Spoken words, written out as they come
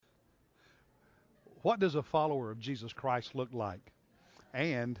What does a follower of Jesus Christ look like?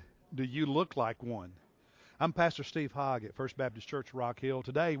 And do you look like one? I'm Pastor Steve Hogg at First Baptist Church, Rock Hill.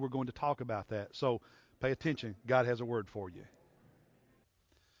 Today we're going to talk about that. So pay attention. God has a word for you.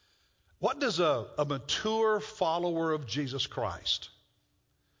 What does a mature follower of Jesus Christ,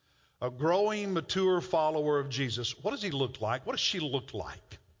 a growing, mature follower of Jesus, what does he look like? What does she look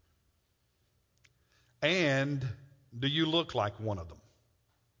like? And do you look like one of them?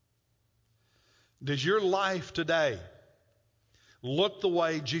 Does your life today look the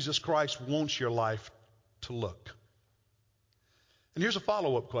way Jesus Christ wants your life to look? And here's a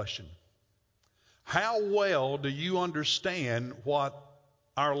follow-up question. How well do you understand what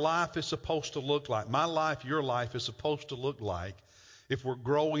our life is supposed to look like? My life, your life is supposed to look like if we're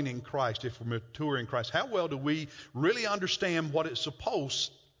growing in Christ, if we're maturing in Christ. How well do we really understand what it's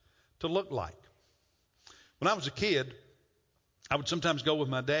supposed to look like? When I was a kid, I would sometimes go with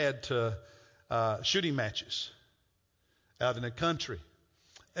my dad to shooting matches out in the country.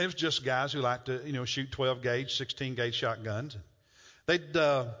 It was just guys who liked to, shoot 12 gauge, 16 gauge shotguns. They'd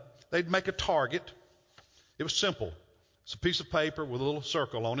make a target. It was simple. It's a piece of paper with a little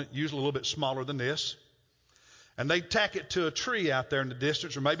circle on it, usually a little bit smaller than this. And they'd tack it to a tree out there in the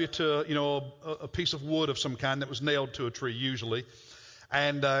distance, or maybe to, a piece of wood of some kind that was nailed to a tree usually.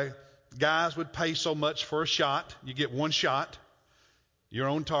 And guys would pay so much for a shot. You get one shot, your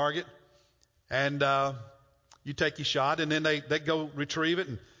own target. And you take your shot, and then they go retrieve it,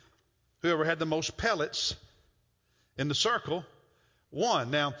 and whoever had the most pellets in the circle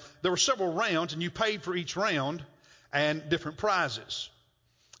won. Now, there were several rounds, and you paid for each round and different prizes.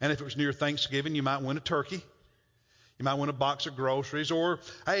 And if it was near Thanksgiving, you might win a turkey. You might win a box of groceries. Or,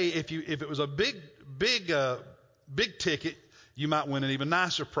 hey, if it was a big ticket, you might win an even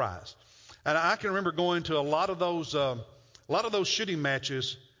nicer prize. And I can remember going to a lot of those shooting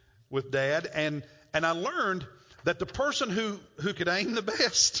matches with Dad, and I learned that the person who could aim the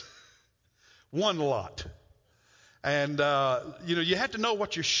best won a lot. And you have to know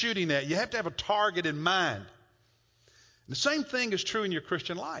what you're shooting at. You have to have a target in mind. And the same thing is true in your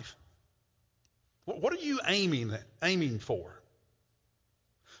Christian life. What are you aiming for?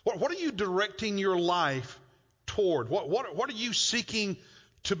 What are you directing your life toward? What are you seeking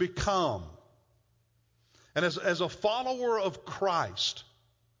to become? And as a follower of Christ,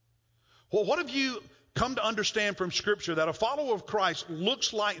 well, what have you come to understand from Scripture? That a follower of Christ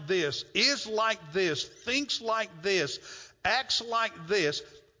looks like this, is like this, thinks like this, acts like this.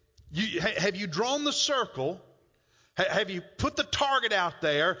 Have you drawn the circle? Have you put the target out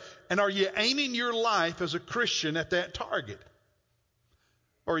there? And are you aiming your life as a Christian at that target?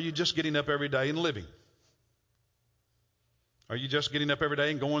 Or are you just getting up every day and living? Are you just getting up every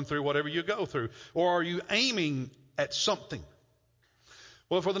day and going through whatever you go through? Or are you aiming at something?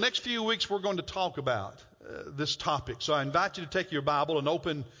 Well, for the next few weeks, we're going to talk about this topic. So I invite you to take your Bible and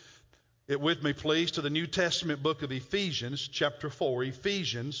open it with me, please, to the New Testament book of Ephesians, chapter 4.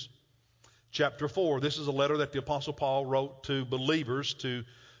 Ephesians, chapter 4. This is a letter that the Apostle Paul wrote to believers, to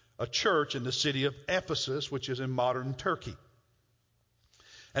a church in the city of Ephesus, which is in modern Turkey.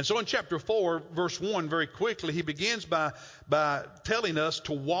 And so in chapter 4, verse 1, very quickly, he begins by telling us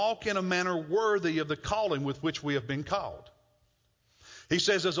to walk in a manner worthy of the calling with which we have been called. He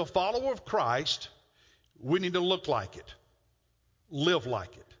says, as a follower of Christ, we need to look like it, live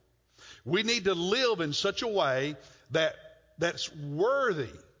like it. We need to live in such a way that's worthy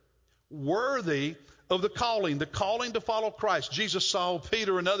of the calling to follow Christ. Jesus saw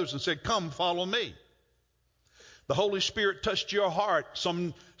Peter and others and said, come, follow me. The Holy Spirit touched your heart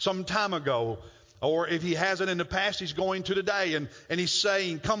some time ago, or if he hasn't in the past, he's going to today, and he's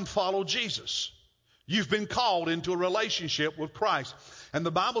saying, come follow Jesus. You've been called into a relationship with Christ. And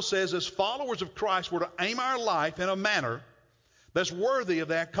the Bible says, as followers of Christ, we're to aim our life in a manner that's worthy of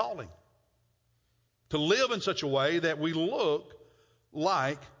that calling. To live in such a way that we look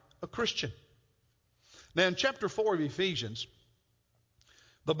like a Christian. Now, in chapter 4 of Ephesians,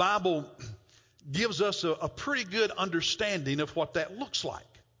 the Bible gives us a pretty good understanding of what that looks like.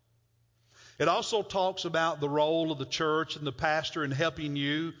 It also talks about the role of the church and the pastor in helping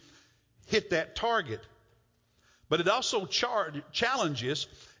you hit that target. But it also challenges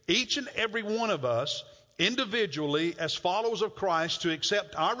each and every one of us individually as followers of Christ to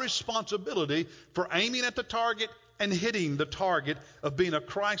accept our responsibility for aiming at the target and hitting the target of being a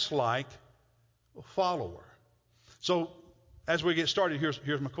Christ-like follower. So as we get started,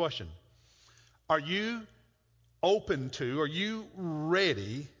 here's my question. Are you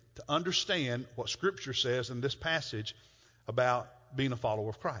ready to understand what Scripture says in this passage about being a follower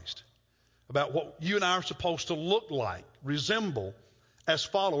of Christ? About what you and I are supposed to look like, resemble as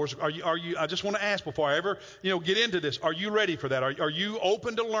followers, are you, I just want to ask before I ever, get into this, are you ready for that? Are you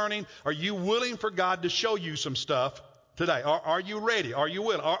open to learning? Are you willing for God to show you some stuff today? Are you ready? Are you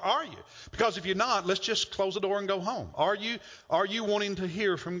willing? Are you? Because if you're not, let's just close the door and go home. Are you wanting to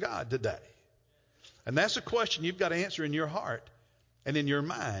hear from God today? And that's a question you've got to answer in your heart and in your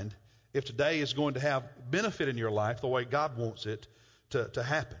mind if today is going to have benefit in your life the way God wants it to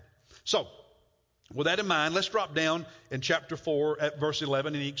happen. So, with that in mind, let's drop down in chapter 4 at verse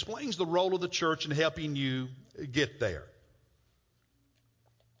 11, and he explains the role of the church in helping you get there.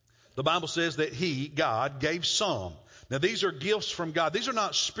 The Bible says that he, God, gave some. Now, these are gifts from God. These are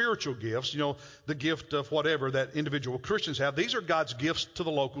not spiritual gifts, the gift of whatever that individual Christians have. These are God's gifts to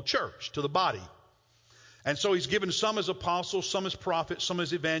the local church, to the body. And so he's given some as apostles, some as prophets, some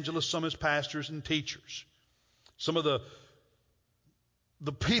as evangelists, some as pastors and teachers. Some of the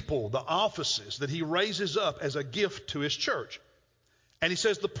people, the offices that he raises up as a gift to his church. And he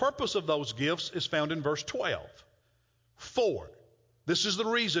says the purpose of those gifts is found in verse 12. This is the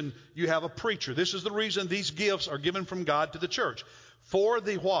reason you have a preacher. This is the reason these gifts are given from God to the church. For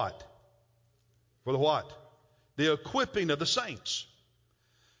the what? For the what? The equipping of the saints.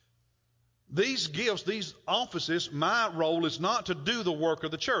 These gifts, these offices, my role is not to do the work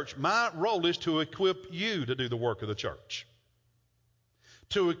of the church. My role is to equip you to do the work of the church.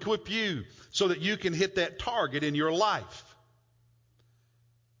 To equip you so that you can hit that target in your life.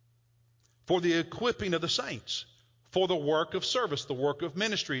 For the equipping of the saints. For the work of service, the work of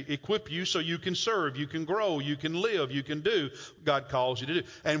ministry. Equip you so you can serve, you can grow, you can live, you can do what God calls you to do.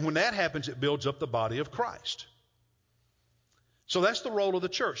 And when that happens, it builds up the body of Christ. So that's the role of the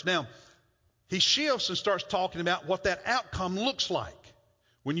church. Now, he shifts and starts talking about what that outcome looks like.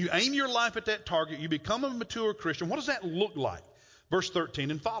 When you aim your life at that target, you become a mature Christian. What does that look like? Verse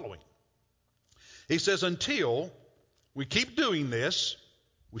 13 and following. He says, until we keep doing this,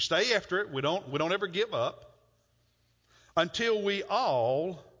 we stay after it, we don't ever give up, until we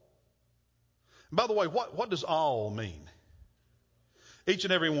all, by the way, what does all mean? Each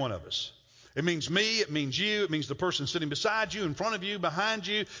and every one of us. It means me, it means you, it means the person sitting beside you, in front of you, behind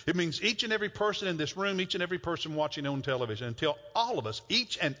you. It means each and every person in this room, each and every person watching on television, until all of us,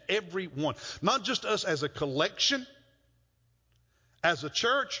 each and every one. Not just us as a collection, as a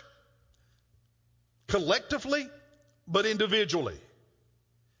church, collectively, but individually.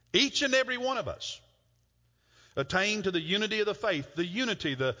 Each and every one of us attain to the unity of the faith, the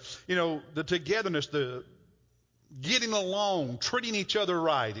unity, the togetherness, the getting along, treating each other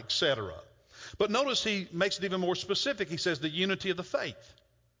right, etc. But notice he makes it even more specific. He says the unity of the faith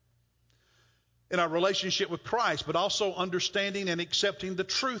in our relationship with Christ, but also understanding and accepting the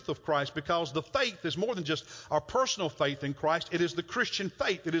truth of Christ, because the faith is more than just our personal faith in Christ. It is the Christian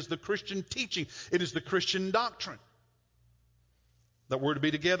faith. It is the Christian teaching. It is the Christian doctrine that we're to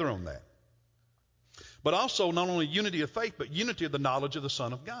be together on that. But also not only unity of faith, but unity of the knowledge of the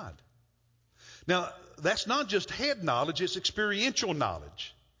Son of God. Now, that's not just head knowledge, it's experiential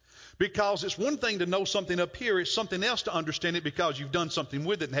knowledge. Because it's one thing to know something up here, it's something else to understand it because you've done something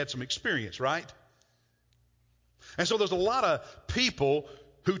with it and had some experience, right? And so there's a lot of people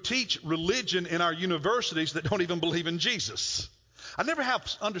who teach religion in our universities that don't even believe in Jesus. I never have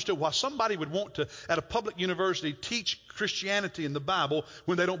understood why somebody would want to, at a public university, teach Christianity and the Bible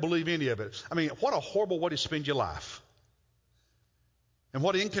when they don't believe any of it. I mean, what a horrible way to spend your life. And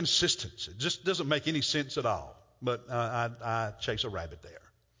what inconsistency. It just doesn't make any sense at all. But I chase a rabbit there.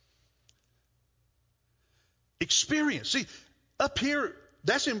 Experience. See, up here,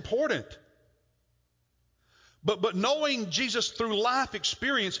 that's important. But knowing Jesus through life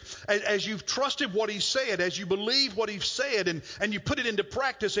experience, as you've trusted what he said, as you believe what he said, and you put it into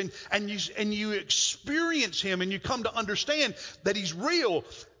practice, and you experience him, and you come to understand that he's real.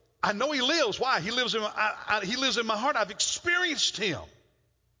 I know he lives. Why? He lives in my heart. I've experienced him.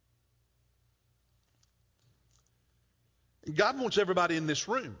 God wants everybody in this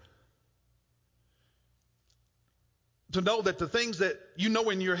room to know that the things that you know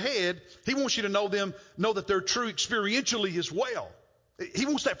in your head, he wants you to know that they're true experientially as well. He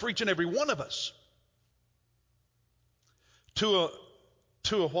wants that for each and every one of us. To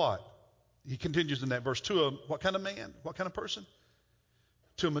a what? He continues in that verse. To a what kind of man? What kind of person?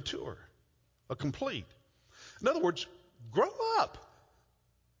 To a mature, a complete. In other words, grow up.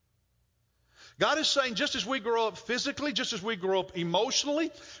 God is saying just as we grow up physically, just as we grow up emotionally,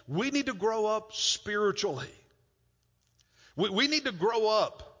 we need to grow up spiritually. We need to grow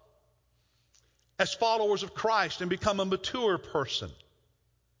up as followers of Christ and become a mature person.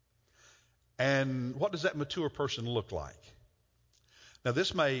 And what does that mature person look like? Now,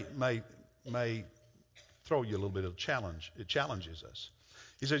 this may throw you a little bit of a challenge. It challenges us.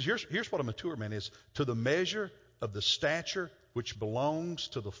 He says, here's what a mature man is. To the measure of the stature which belongs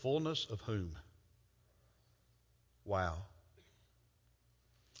to the fullness of whom? Wow.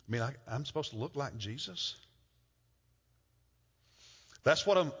 I mean, I'm supposed to look like Jesus? That's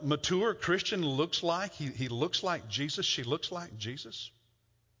what a mature Christian looks like. He looks like Jesus. She looks like Jesus.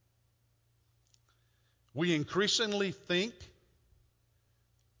 We increasingly think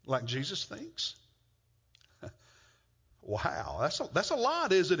like Jesus thinks. Wow, that's a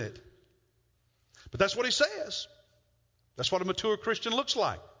lot, isn't it? But that's what he says. That's what a mature Christian looks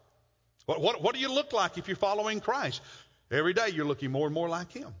like. What do you look like if you're following Christ? Every day you're looking more and more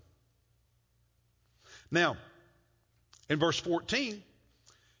like him. Now, in verse 14,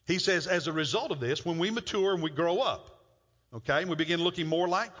 he says, as a result of this, when we mature and we grow up, okay, and we begin looking more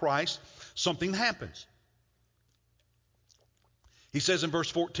like Christ, something happens. He says in verse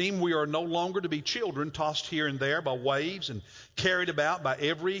 14, we are no longer to be children tossed here and there by waves and carried about by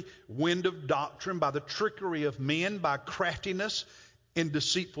every wind of doctrine, by the trickery of men, by craftiness and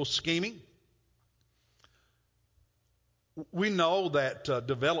deceitful scheming. We know that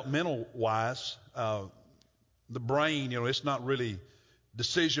developmental-wise, the brain, it's not really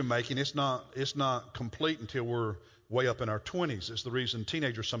decision making. It's not complete until we're way up in our 20s. It's the reason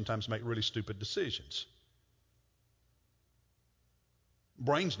teenagers sometimes make really stupid decisions.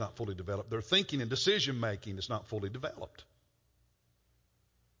 Brain's not fully developed. Their thinking and decision making is not fully developed.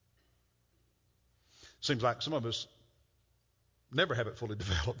 Seems like some of us never have it fully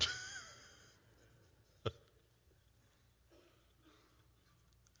developed.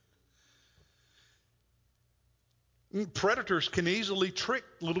 Predators can easily trick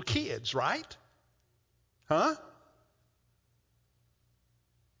little kids, right? Huh?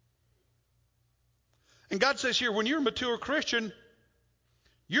 And God says here, when you're a mature Christian,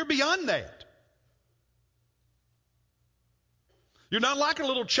 you're beyond that. You're not like a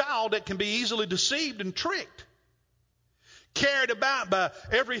little child that can be easily deceived and tricked, carried about by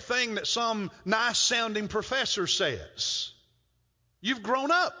everything that some nice-sounding professor says. You've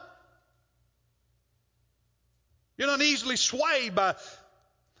grown up. You're not easily swayed by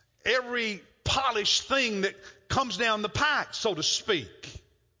every polished thing that comes down the pike, so to speak.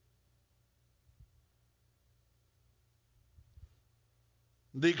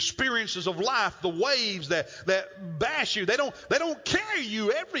 The experiences of life, the waves that bash you, they don't carry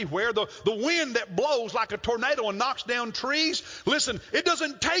you everywhere. The wind that blows like a tornado and knocks down trees, listen, it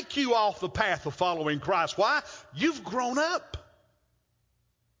doesn't take you off the path of following Christ. Why? You've grown up.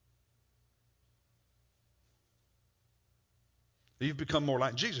 You've become more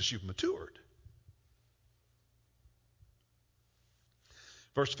like Jesus. You've matured.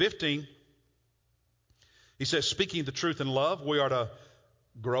 Verse 15, he says, speaking the truth in love, we are to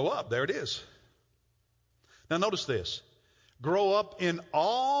grow up. There it is. Now notice this. Grow up in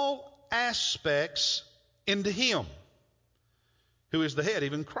all aspects into him, who is the head,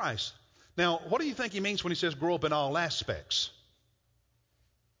 even Christ. Now, what do you think he means when he says grow up in all aspects?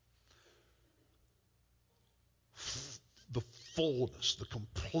 The fullness, the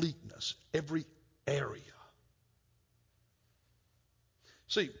completeness, every area.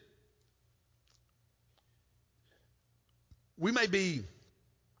 See, we may be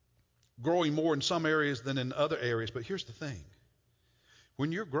growing more in some areas than in other areas, but here's the thing.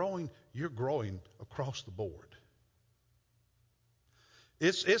 When you're growing across the board.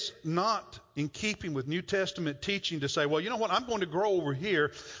 It's not in keeping with New Testament teaching to say, well, you know what, I'm going to grow over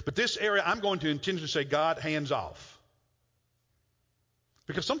here, but this area I'm going to intentionally say, God, hands off.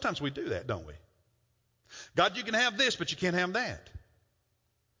 Because sometimes we do that, don't we? God, you can have this, but you can't have that.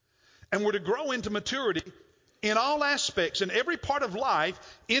 And we're to grow into maturity in all aspects, in every part of life,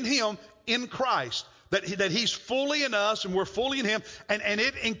 in him, in Christ. That he's fully in us and we're fully in him. And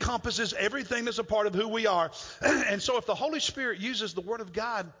it encompasses everything that's a part of who we are. And so if the Holy Spirit uses the Word of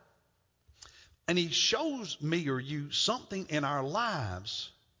God and he shows me or you something in our lives,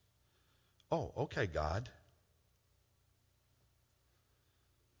 oh, okay, God.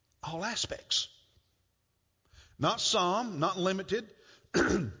 All aspects. Not some, not limited,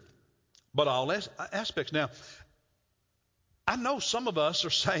 but all aspects. Now, I know some of us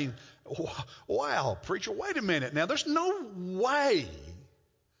are saying, wow, preacher, wait a minute. Now, there's no way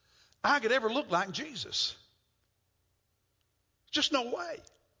I could ever look like Jesus. Just no way.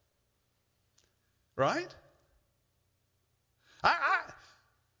 Right?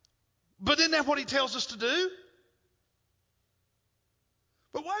 But isn't that what he tells us to do?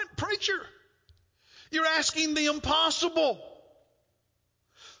 But what, preacher? You're asking the impossible.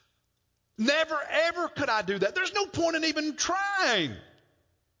 Never, ever could I do that. There's no point in even trying.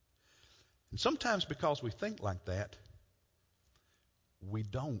 And sometimes because we think like that, we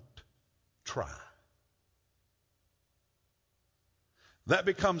don't try. That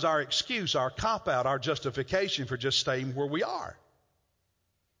becomes our excuse, our cop-out, our justification for just staying where we are.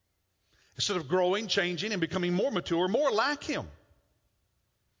 Instead of growing, changing, and becoming more mature, more like Him.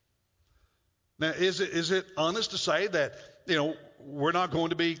 Now, is it honest to say that, we're not going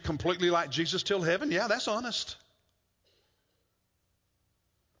to be completely like Jesus till heaven? Yeah, that's honest.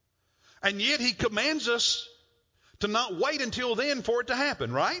 And yet He commands us to not wait until then for it to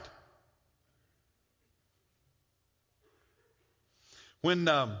happen, right? When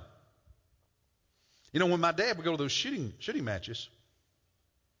my dad would go to those shooting matches,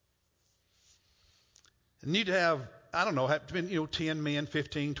 and you'd have, I don't know, 10 men,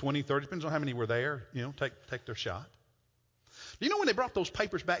 15, 20, 30, depends on how many were there, take their shot. When they brought those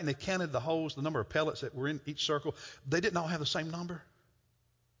papers back and they counted the holes, the number of pellets that were in each circle, they didn't all have the same number?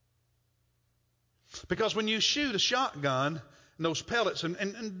 Because when you shoot a shotgun, and those pellets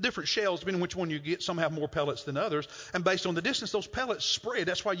and different shells, depending on which one you get, some have more pellets than others. And based on the distance, those pellets spread.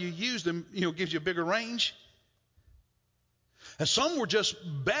 That's why you use them, gives you a bigger range. And some were just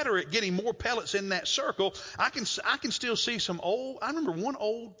better at getting more pellets in that circle. I can still see I remember one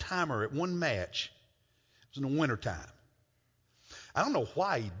old timer at one match. It was in the wintertime. I don't know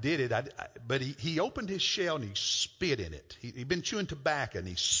why he did it, but he opened his shell and he spit in it. He'd been chewing tobacco and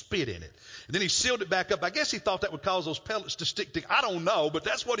he spit in it. And then he sealed it back up. I guess he thought that would cause those pellets to stick together. I don't know, but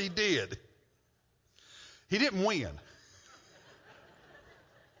that's what he did. He didn't win.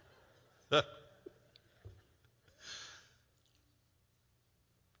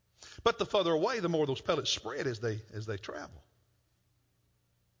 But the further away, the more those pellets spread as they travel.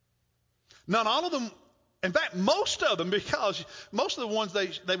 Not all of them. In fact, most of them, because most of the ones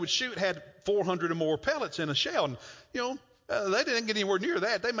they would shoot had 400 or more pellets in a shell. And, they didn't get anywhere near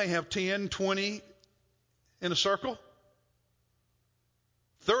that. They may have 10, 20 in a circle.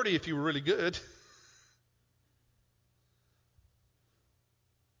 30 if you were really good.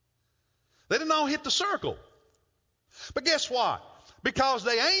 They didn't all hit the circle. But guess what? Because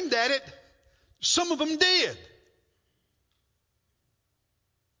they aimed at it, some of them did.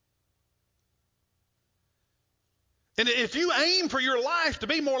 And if you aim for your life to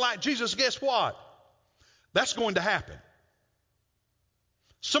be more like Jesus, guess what? That's going to happen.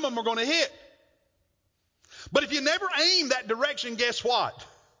 Some of them are going to hit. But if you never aim that direction, guess what?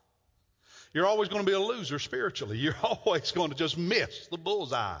 You're always going to be a loser spiritually. You're always going to just miss the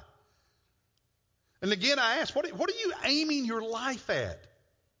bullseye. And again, I ask, what are you aiming your life at?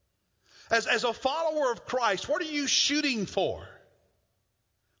 As a follower of Christ, what are you shooting for?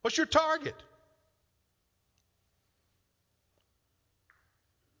 What's your target?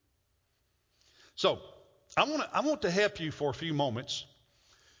 So, I want to help you for a few moments,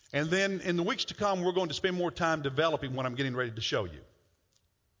 and then in the weeks to come, we're going to spend more time developing what I'm getting ready to show you.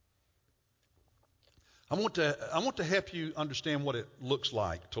 I want to help you understand what it looks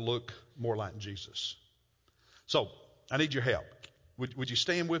like to look more like Jesus. So, I need your help. Would you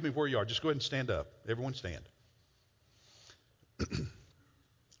stand with me where you are? Just go ahead and stand up. Everyone stand.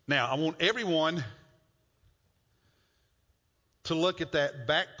 Now, I want everyone to look at that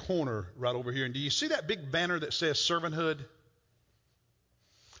back corner right over here. And do you see that big banner that says servanthood?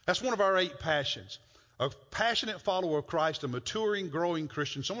 That's one of our 8 passions. A passionate follower of Christ, a maturing, growing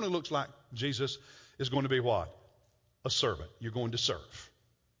Christian, someone who looks like Jesus is going to be what? A servant. You're going to serve.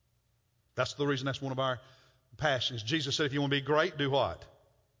 That's the reason that's one of our passions. Jesus said if you want to be great, do what?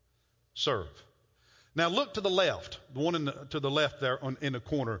 Serve. Now look to the left, the one to the left there in the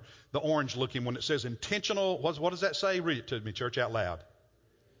corner, the orange looking one that says intentional, what does that say? Read it to me, church, out loud.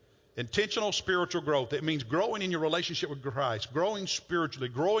 Intentional spiritual growth. It means growing in your relationship with Christ, growing spiritually,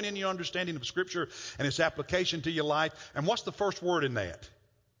 growing in your understanding of Scripture and its application to your life. And what's the first word in that?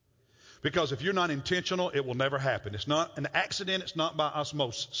 Because if you're not intentional, it will never happen. It's not an accident. It's not by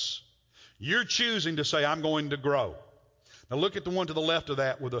osmosis. You're choosing to say, I'm going to grow. Now look at the one to the left of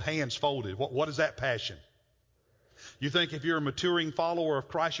that with the hands folded. What is that passion? You think if you're a maturing follower of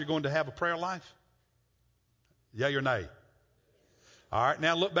Christ, you're going to have a prayer life? Yea or nay? All right,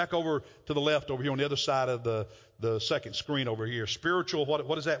 now look back over to the left over here on the other side of the second screen over here. Spiritual,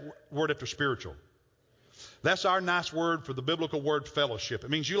 what is that word after spiritual? That's our nice word for the biblical word fellowship. It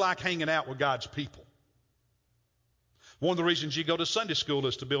means you like hanging out with God's people. One of the reasons you go to Sunday school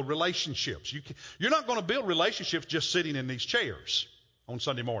is to build relationships. You're not going to build relationships just sitting in these chairs on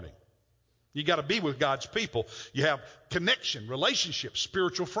Sunday morning. You got to be with God's people. You have connection, relationships,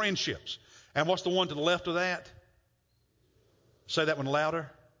 spiritual friendships. And what's the one to the left of that? Say that one louder.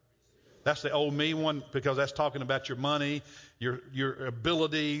 That's the old me one, because that's talking about your money, your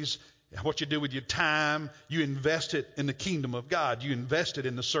abilities, What you do with your time, you invest it in the kingdom of God. You invest it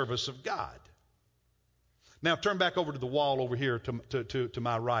in the service of God. Now turn back over to the wall over here to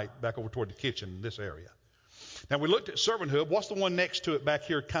my right, back over toward the kitchen, this area. Now we looked at servanthood. What's the one next to it back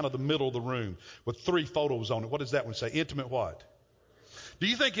here, kind of the middle of the room with 3 photos on it? What does that one say? Intimate what? Do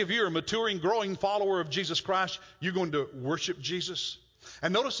you think if you're a maturing, growing follower of Jesus Christ, you're going to worship Jesus?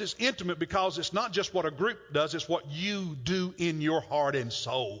 And notice it's intimate because it's not just what a group does, it's what you do in your heart and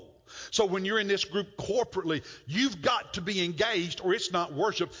soul. So when you're in this group corporately, you've got to be engaged or it's not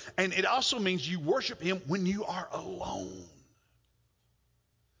worship. And it also means you worship him when you are alone.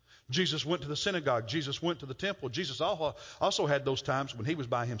 Jesus went to the synagogue. Jesus went to the temple. Jesus also had those times when he was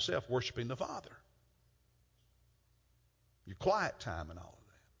by himself worshiping the Father. Your quiet time and all of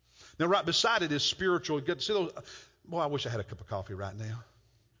that. Now right beside it is spiritual. You get to see those. Boy, I wish I had a cup of coffee right now.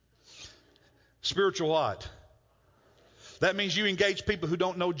 Spiritual what? That means you engage people who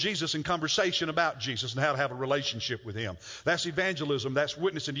don't know Jesus in conversation about Jesus and how to have a relationship with him. That's evangelism. That's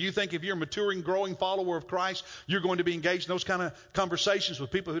witnessing. Do you think if you're a maturing, growing follower of Christ, you're going to be engaged in those kind of conversations with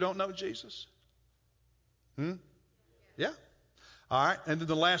people who don't know Jesus? Yeah. All right. And then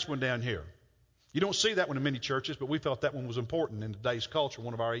the last one down here. You don't see that one in many churches, but we felt that one was important in today's culture,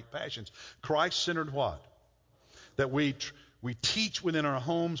 one of our 8 passions. Christ-centered what? That we teach within our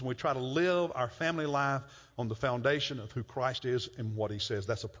homes and we try to live our family life on the foundation of who Christ is and what he says.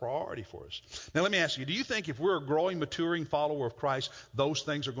 That's a priority for us. Now let me ask you, do you think if we're a growing, maturing follower of Christ, those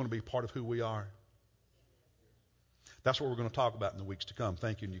things are going to be part of who we are? That's what we're going to talk about in the weeks to come.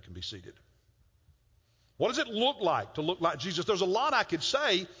 Thank you, and you can be seated. What does it look like to look like Jesus? There's a lot I could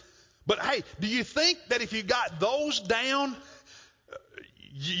say, but hey, do you think that if you got those down,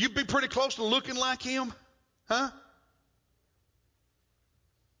 you'd be pretty close to looking like him? Huh?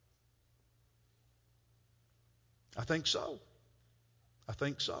 I think so. I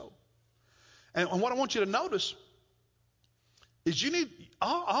think so. And what I want you to notice is you need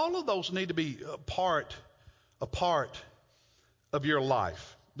all of those need to be a part of your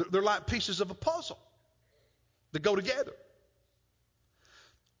life. They're like pieces of a puzzle that go together.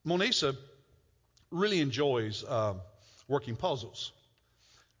 Monisa really enjoys working puzzles.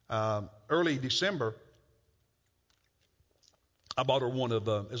 Early December, I bought her one of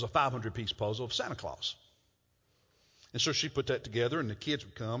is a 500-piece puzzle of Santa Claus. And so she put that together, and the kids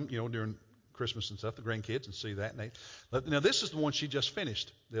would come, during Christmas and stuff, the grandkids, and see that. Now, this is the one she just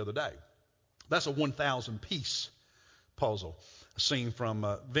finished the other day. That's a 1,000-piece puzzle, a scene from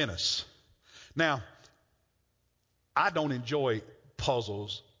Venice. Now, I don't enjoy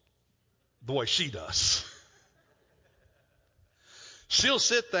puzzles the way she does. She'll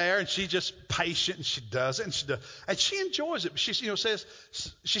sit there and she's just patient and she does it and she enjoys it.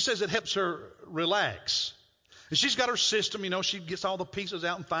 She says it helps her relax. And she's got her system, she gets all the pieces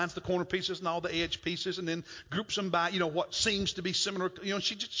out and finds the corner pieces and all the edge pieces and then groups them by, what seems to be similar.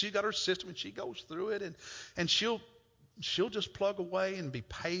 She got her system and she goes through it and she'll just plug away and be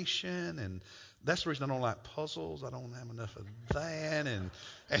patient. And that's the reason I don't like puzzles. I don't have enough of that.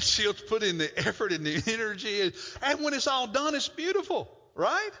 And she'll put in the effort and the energy. And when it's all done, it's beautiful,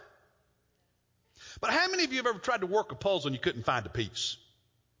 right? But how many of you have ever tried to work a puzzle and you couldn't find a piece?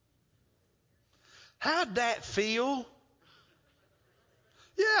 How'd that feel?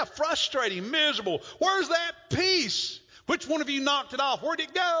 Yeah, frustrating, miserable. Where's that piece? Which one of you knocked it off? Where'd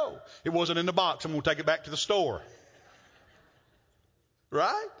it go? It wasn't in the box. I'm going to take it back to the store.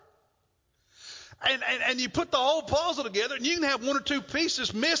 Right? And you put the whole puzzle together and you can have 1 or 2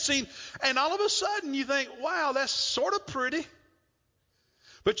 pieces missing and all of a sudden you think, wow, that's sort of pretty.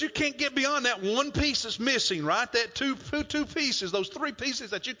 But you can't get beyond that 1 piece that's missing, right? That two pieces, those 3 pieces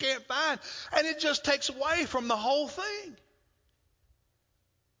that you can't find. And it just takes away from the whole thing.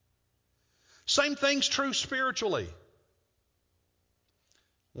 Same thing's true spiritually.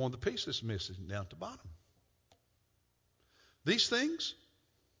 One of the pieces missing down at the bottom. These things,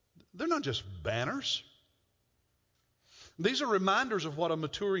 they're not just banners. These are reminders of what a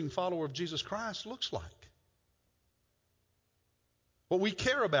maturing follower of Jesus Christ looks like. What we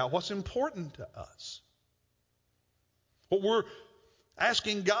care about, what's important to us. What we're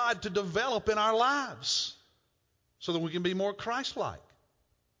asking God to develop in our lives so that we can be more Christ-like.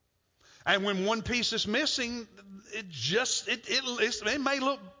 And when 1 piece is missing, it may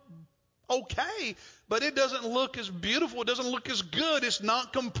look okay, but it doesn't look as beautiful. It doesn't look as good. It's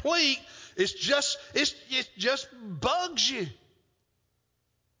not complete. It just bugs you.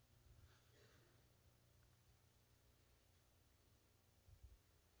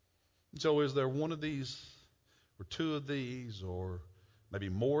 So is there one of these or 2 of these or maybe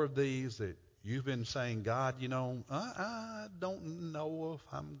more of these that You've been saying, God, I don't know if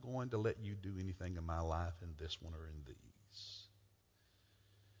I'm going to let you do anything in my life in this one or in these.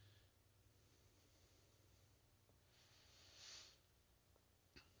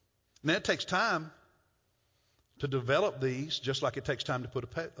 Now, it takes time to develop these, just like it takes time to put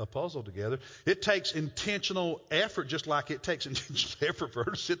a puzzle together. It takes intentional effort, just like it takes intentional effort for her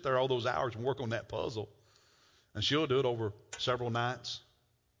to sit there all those hours and work on that puzzle. And she'll do it over several nights.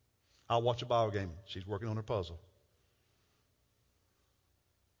 I'll watch a ball game. She's working on her puzzle.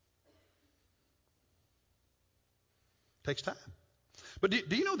 Takes time. But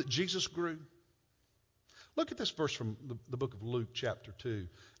do you know that Jesus grew? Look at this verse from the book of Luke chapter 2.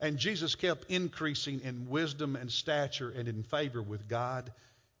 And Jesus kept increasing in wisdom and stature and in favor with God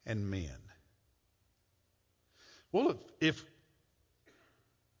and men. Well, if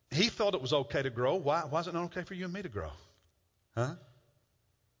he felt it was okay to grow, why is it not okay for you and me to grow? Huh?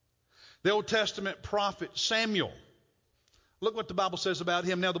 The Old Testament prophet Samuel. Look what the Bible says about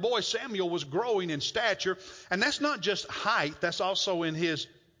him. Now, the boy Samuel was growing in stature, and that's not just height, that's also in his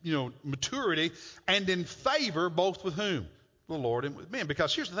maturity and in favor, both with whom? The Lord and with men.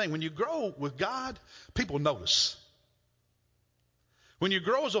 Because here's the thing, when you grow with God, people notice. When you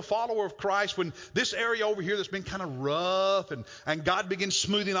grow as a follower of Christ, when this area over here that's been kind of rough and God begins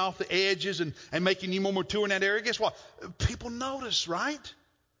smoothing off the edges and making you more mature in that area, guess what? People notice, right?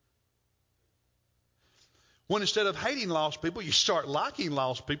 When instead of hating lost people, you start liking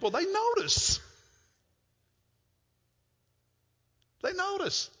lost people, they notice. They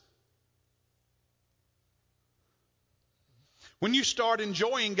notice. When you start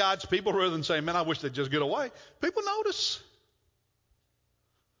enjoying God's people rather than saying, man, I wish they'd just get away, people notice.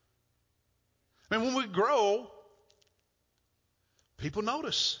 I mean, when we grow, people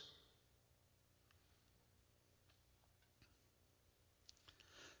notice.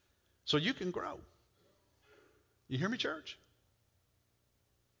 So you can grow. You hear me, church?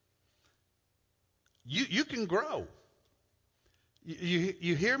 You can grow.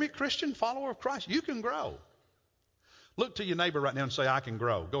 You hear me, Christian, follower of Christ? You can grow. Look to your neighbor right now and say, I can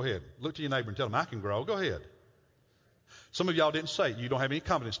grow. Go ahead. Look to your neighbor and tell him, I can grow. Go ahead. Some of y'all didn't say it. You don't have any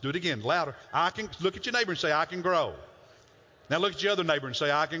confidence. Do it again, louder. I can. Look at your neighbor and say, I can grow. Now look at your other neighbor and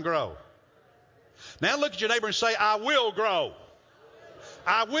say, I can grow. Now look at your neighbor and say, I will grow.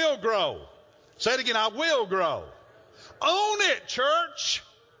 I will grow. Say it again, I will grow. Own it, church.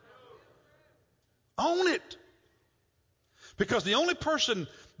 Own it. Because the only person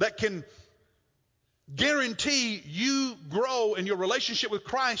that can guarantee you grow in your relationship with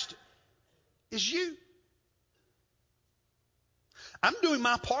Christ is you. I'm doing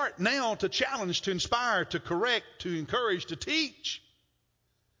my part now to challenge, to inspire, to correct, to encourage, to teach.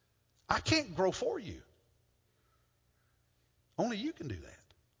 I can't grow for you. Only you can do that.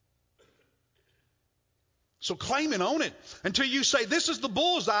 So claim and own it until you say, this is the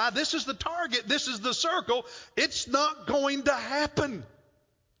bullseye, this is the target, this is the circle. It's not going to happen.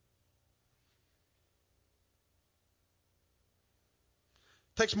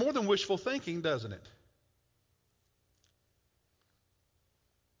 Takes more than wishful thinking, doesn't it?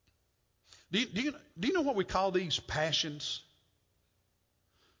 Do you know what we call these passions?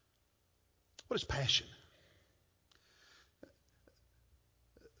 What is passion?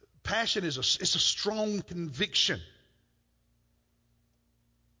 Passion is it's a strong conviction.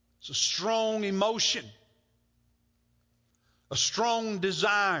 It's a strong emotion. A strong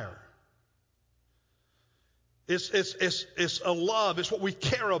desire. It's a love. It's what we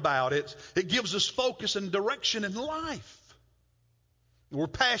care about. It gives us focus and direction in life. We're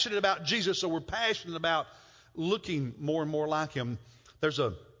passionate about Jesus, so we're passionate about looking more and more like Him. There's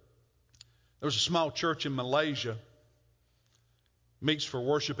a small church in Malaysia, meets for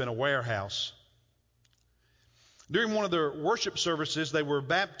worship in a warehouse. During one of their worship services, they were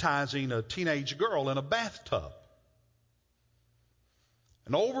baptizing a teenage girl in a bathtub.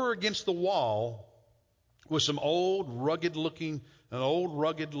 And over against the wall was some old rugged looking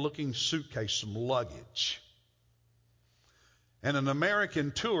suitcase, some luggage. And an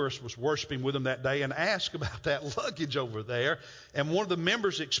American tourist was worshiping with them that day and asked about that luggage over there. And one of the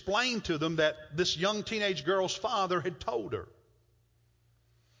members explained to them that this young teenage girl's father had told her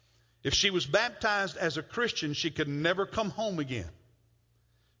if she was baptized as a Christian, she could never come home again.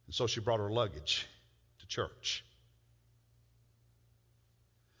 And so she brought her luggage to church.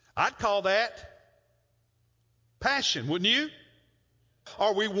 I'd call that passion, wouldn't you?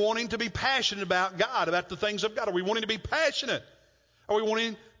 Are we wanting to be passionate about God, about the things of God? Are we wanting to be passionate? Are we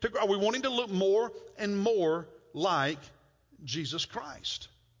wanting to look more and more like Jesus Christ?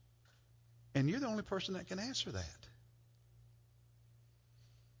 And you're the only person that can answer that.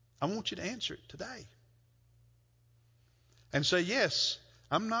 I want you to answer it today. And say, yes,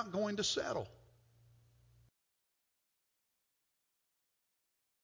 I'm not going to settle